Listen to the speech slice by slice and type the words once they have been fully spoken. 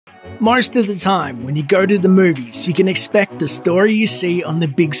Most of the time, when you go to the movies, you can expect the story you see on the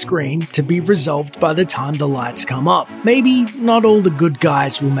big screen to be resolved by the time the lights come up. Maybe not all the good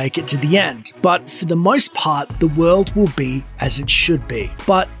guys will make it to the end, but for the most part, the world will be as it should be.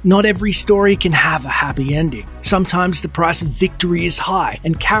 But not every story can have a happy ending. Sometimes the price of victory is high,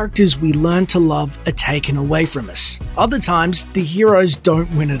 and characters we learn to love are taken away from us. Other times, the heroes don't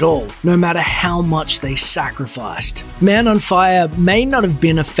win at all, no matter how much they sacrificed. Man on Fire may not have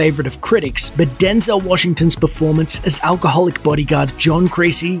been a favourite of critics, but Denzel Washington's performance as alcoholic bodyguard John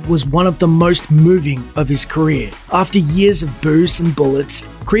Creasy was one of the most moving of his career. After years of booze and bullets,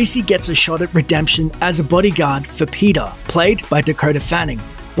 Creasy gets a shot at redemption as a bodyguard for Peter, played by Dakota Fanning.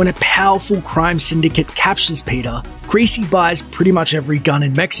 When a powerful crime syndicate captures Peter, Creasy buys pretty much every gun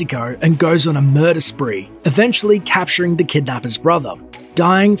in Mexico and goes on a murder spree, eventually capturing the kidnapper's brother.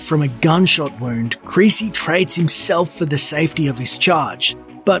 Dying from a gunshot wound, Creasy trades himself for the safety of his charge.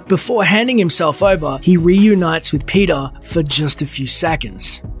 But before handing himself over, he reunites with Peter for just a few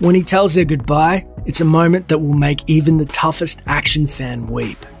seconds. When he tells her goodbye, it's a moment that will make even the toughest action fan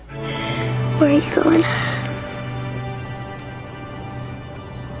weep. Where are you going?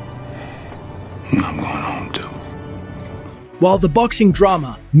 I'm going home too. While the boxing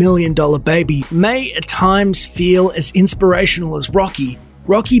drama $1 Million Baby may at times feel as inspirational as Rocky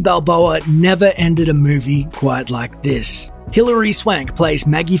Balboa never ended a movie quite like this. Hilary Swank plays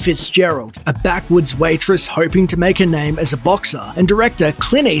Maggie Fitzgerald, a backwoods waitress hoping to make a name as a boxer, and director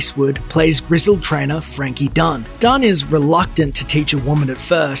Clint Eastwood plays grizzled trainer Frankie Dunn. Dunn is reluctant to teach a woman at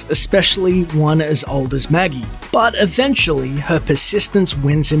first, especially one as old as Maggie, but eventually her persistence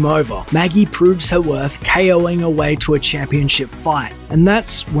wins him over. Maggie proves her worth, KOing her way to a championship fight, and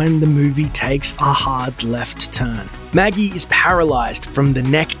that's when the movie takes a hard left turn. Maggie is paralyzed from the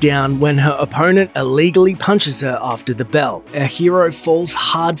neck down when her opponent illegally punches her after the bell. Our hero falls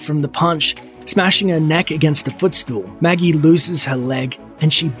hard from the punch, smashing her neck against a footstool. Maggie loses her leg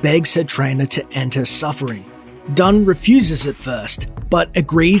and she begs her trainer to end her suffering. Dunn refuses at first, but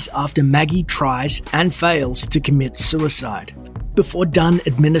agrees after Maggie tries and fails to commit suicide. Before Dunn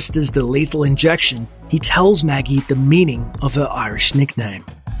administers the lethal injection, he tells Maggie the meaning of her Irish nickname.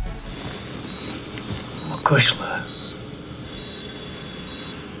 Kushla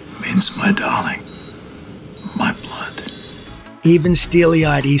means my darling, my blood. Even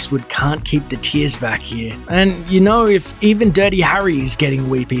steely-eyed Eastwood can't keep the tears back here. And you know, if even Dirty Harry is getting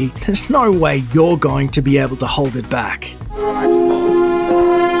weepy, there's no way you're going to be able to hold it back.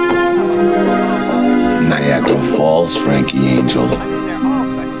 Niagara Falls, Frankie Angel.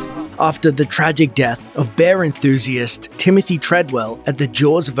 After the tragic death of bear enthusiast Timothy Treadwell at the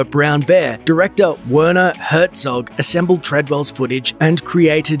jaws of a brown bear, director Werner Herzog assembled Treadwell's footage and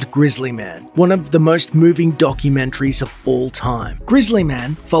created Grizzly Man, one of the most moving documentaries of all time. Grizzly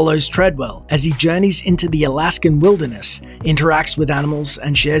Man follows Treadwell as he journeys into the Alaskan wilderness, interacts with animals,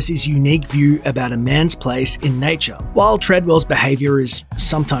 and shares his unique view about a man's place in nature. While Treadwell's behavior is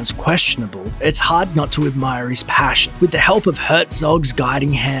sometimes questionable, it's hard not to admire his passion. With the help of Herzog's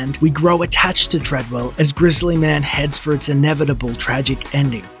guiding hand, we grow attached to Treadwell as Grizzly Man heads for its inevitable tragic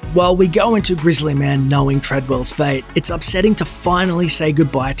ending. While we go into Grizzly Man knowing Treadwell's fate, it's upsetting to finally say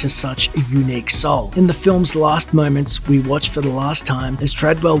goodbye to such a unique soul. In the film's last moments, we watch for the last time as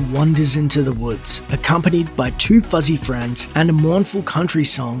Treadwell wanders into the woods, accompanied by two fuzzy friends and a mournful country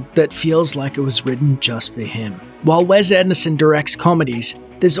song that feels like it was written just for him. While Wes Anderson directs comedies,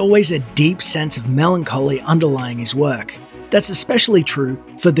 there's always a deep sense of melancholy underlying his work. That's especially true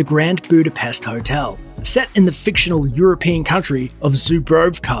for the Grand Budapest Hotel. Set in the fictional European country of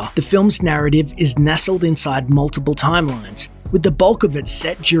Zubrovka, the film's narrative is nestled inside multiple timelines, with the bulk of it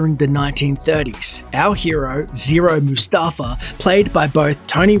set during the 1930s. Our hero, Zero Mustafa, played by both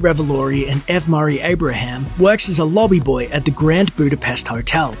Tony Revolori and Ev Murray Abraham, works as a lobby boy at the Grand Budapest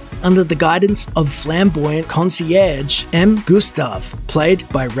Hotel, under the guidance of flamboyant concierge M. Gustav, played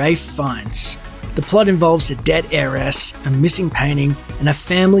by Ralph Fiennes. The plot involves a dead heiress, a missing painting, and a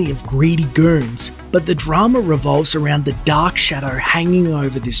family of greedy goons, but the drama revolves around the dark shadow hanging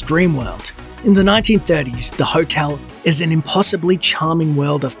over this dream world. In the 1930s, the hotel is an impossibly charming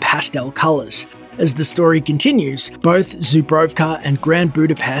world of pastel colours. As the story continues, both Zubrovka and Grand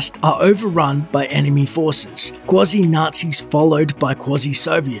Budapest are overrun by enemy forces, quasi-Nazis followed by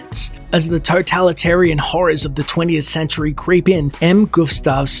quasi-Soviets. As the totalitarian horrors of the 20th century creep in, M.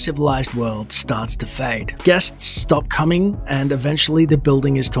 Gustav's civilized world starts to fade. Guests stop coming, and eventually the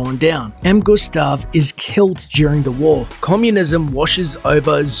building is torn down. M. Gustav is killed during the war. Communism washes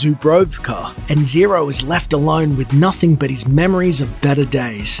over Zubrovka, and Zero is left alone with nothing but his memories of better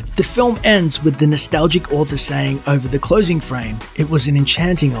days. The film ends with the nostalgic author saying over the closing frame, "It was an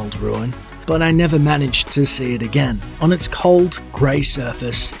enchanting old ruin, but I never managed to see it again." On its cold, grey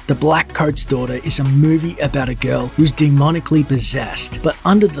surface, The Black Coat's Daughter is a movie about a girl who's demonically possessed, but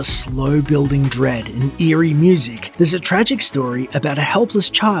under the slow-building dread and eerie music, there's a tragic story about a helpless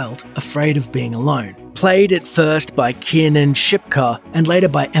child afraid of being alone. Played at first by Kiernan Shipka and later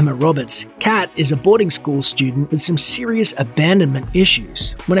by Emma Roberts, Kat is a boarding school student with some serious abandonment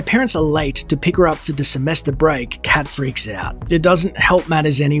issues. When her parents are late to pick her up for the semester break, Kat freaks out. It doesn't help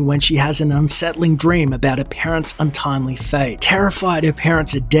matters any when she has an unsettling dream about her parents' untimely fate. Terrified her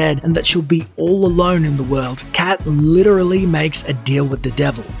parents are dead and that she'll be all alone in the world, Kat literally makes a deal with the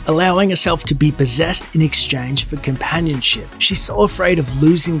devil, allowing herself to be possessed in exchange for companionship. She's so afraid of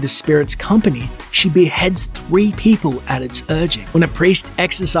losing the spirit's company, she beheads 3 people at its urging. When a priest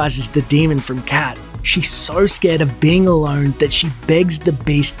exorcises the demon from Kat, she's so scared of being alone that she begs the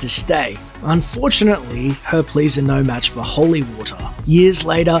beast to stay. Unfortunately, her pleas are no match for holy water. Years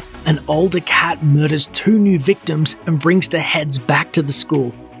later, an older Kat murders 2 new victims and brings their heads back to the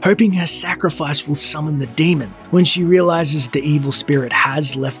school, hoping her sacrifice will summon the demon. When she realizes the evil spirit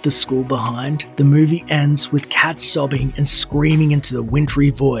has left the school behind, the movie ends with Kat sobbing and screaming into the wintry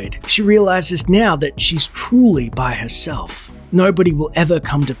void. She realizes now that she's truly by herself. Nobody will ever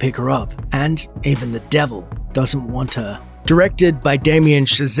come to pick her up, and even the devil doesn't want her. Directed by Damien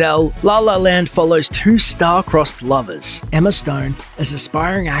Chazelle, La La Land follows 2 star-crossed lovers, Emma Stone as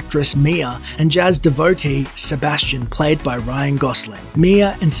aspiring actress Mia and jazz devotee Sebastian, played by Ryan Gosling.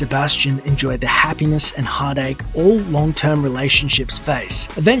 Mia and Sebastian enjoy the happiness and heartache all long-term relationships face.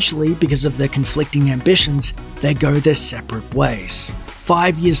 Eventually, because of their conflicting ambitions, they go their separate ways.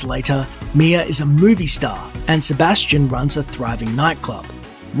 5 years later, Mia is a movie star and Sebastian runs a thriving nightclub.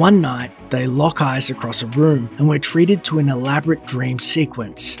 One night, they lock eyes across a room and we're treated to an elaborate dream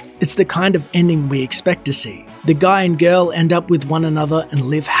sequence. It's the kind of ending we expect to see. The guy and girl end up with one another and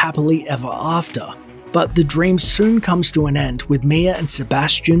live happily ever after. But the dream soon comes to an end with Mia and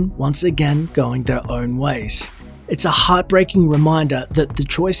Sebastian once again going their own ways. It's a heartbreaking reminder that the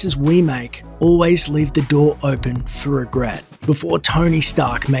choices we make always leave the door open for regret. Before Tony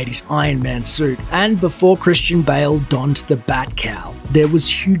Stark made his Iron Man suit, and before Christian Bale donned the Bat Cowl, there was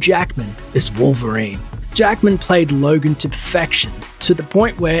Hugh Jackman as Wolverine. Jackman played Logan to perfection, to the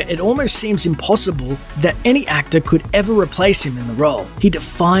point where it almost seems impossible that any actor could ever replace him in the role. He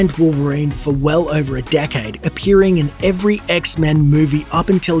defined Wolverine for well over a decade, appearing in every X-Men movie up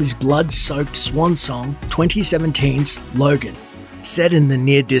until his blood-soaked swan song, 2017's Logan. Set in the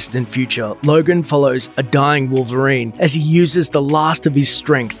near-distant future, Logan follows a dying Wolverine as he uses the last of his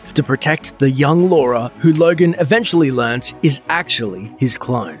strength to protect the young Laura, who Logan eventually learns is actually his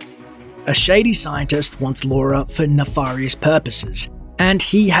clone. A shady scientist wants Laura for nefarious purposes, and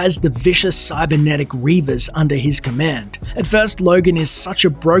he has the vicious cybernetic Reavers under his command. At first, Logan is such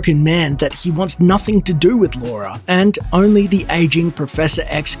a broken man that he wants nothing to do with Laura, and only the aging Professor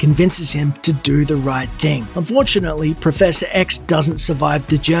X convinces him to do the right thing. Unfortunately, Professor X doesn't survive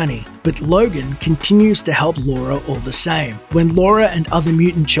the journey, but Logan continues to help Laura all the same. When Laura and other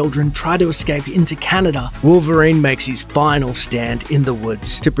mutant children try to escape into Canada, Wolverine makes his final stand in the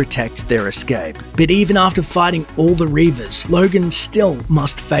woods to protect their escape. But even after fighting all the Reavers, Logan still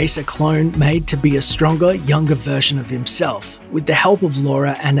must face a clone made to be a stronger, younger version of himself. With the help of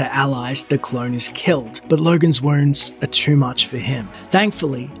Laura and her allies, the clone is killed, but Logan's wounds are too much for him.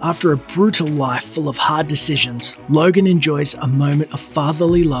 Thankfully, after a brutal life full of hard decisions, Logan enjoys a moment of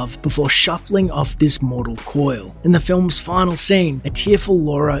fatherly love before shuffling off this mortal coil. In the film's final scene, a tearful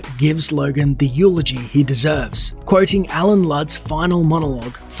Laura gives Logan the eulogy he deserves, quoting Alan Ludd's final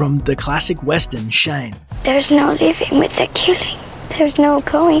monologue from the classic western Shane. There's no living with the killing. There's no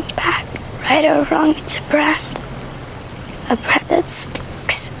going back. Right or wrong, it's a brand. A brand that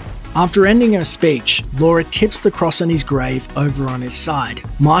sticks. After ending her speech, Laura tips the cross on his grave over on his side,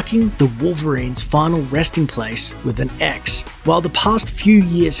 marking the Wolverine's final resting place with an X. While the past few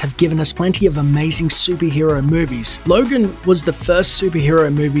years have given us plenty of amazing superhero movies, Logan was the first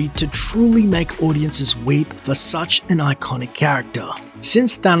superhero movie to truly make audiences weep for such an iconic character.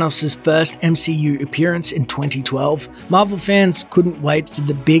 Since Thanos' first MCU appearance in 2012, Marvel fans couldn't wait for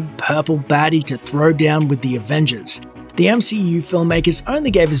the big purple baddie to throw down with the Avengers. The MCU filmmakers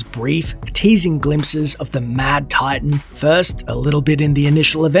only gave us brief, teasing glimpses of the Mad Titan, first a little bit in the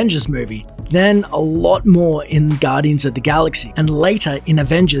initial Avengers movie, then a lot more in Guardians of the Galaxy, and later in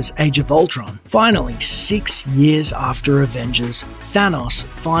Avengers Age of Ultron. Finally, 6 years after Avengers, Thanos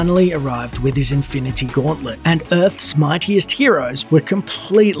finally arrived with his Infinity Gauntlet, and Earth's mightiest heroes were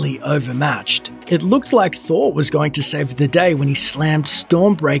completely overmatched. It looked like Thor was going to save the day when he slammed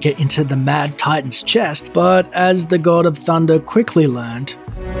Stormbreaker into the Mad Titan's chest, but as the God of Thunder quickly learned,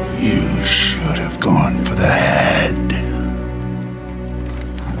 You should have gone for the head.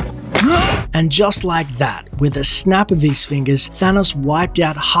 and just like that, with a snap of his fingers, Thanos wiped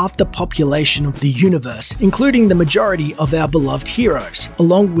out half the population of the universe, including the majority of our beloved heroes,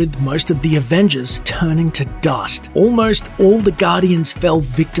 along with most of the Avengers turning to dust. Almost all the Guardians fell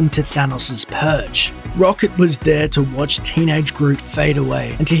victim to Thanos' purge. Rocket was there to watch teenage Groot fade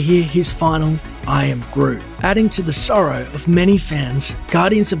away and to hear his final "I am Groot." Adding to the sorrow of many fans,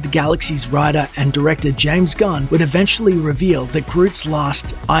 Guardians of the Galaxy's writer and director James Gunn would eventually reveal that Groot's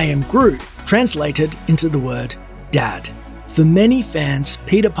last "I am Groot" translated into the word "Dad." For many fans,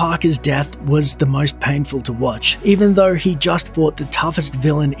 Peter Parker's death was the most painful to watch. Even though he just fought the toughest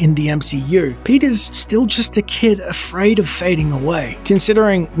villain in the MCU, Peter's still just a kid afraid of fading away.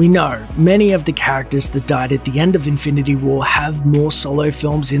 Considering we know many of the characters that died at the end of Infinity War have more solo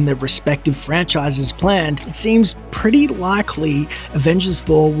films in their respective franchises planned, it seems pretty likely Avengers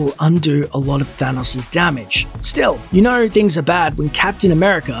 4 will undo a lot of Thanos' damage. Still, you know things are bad when Captain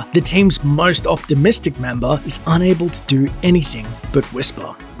America, the team's most optimistic member, is unable to do anything but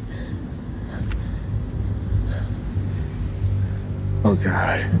whisper. Oh,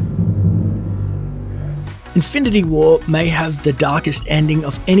 God. Infinity War may have the darkest ending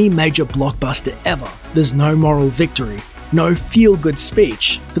of any major blockbuster ever. There's no moral victory, no feel-good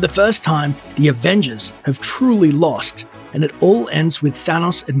speech. For the first time, the Avengers have truly lost, and it all ends with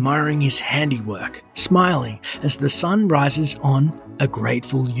Thanos admiring his handiwork, smiling as the sun rises on a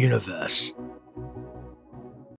grateful universe.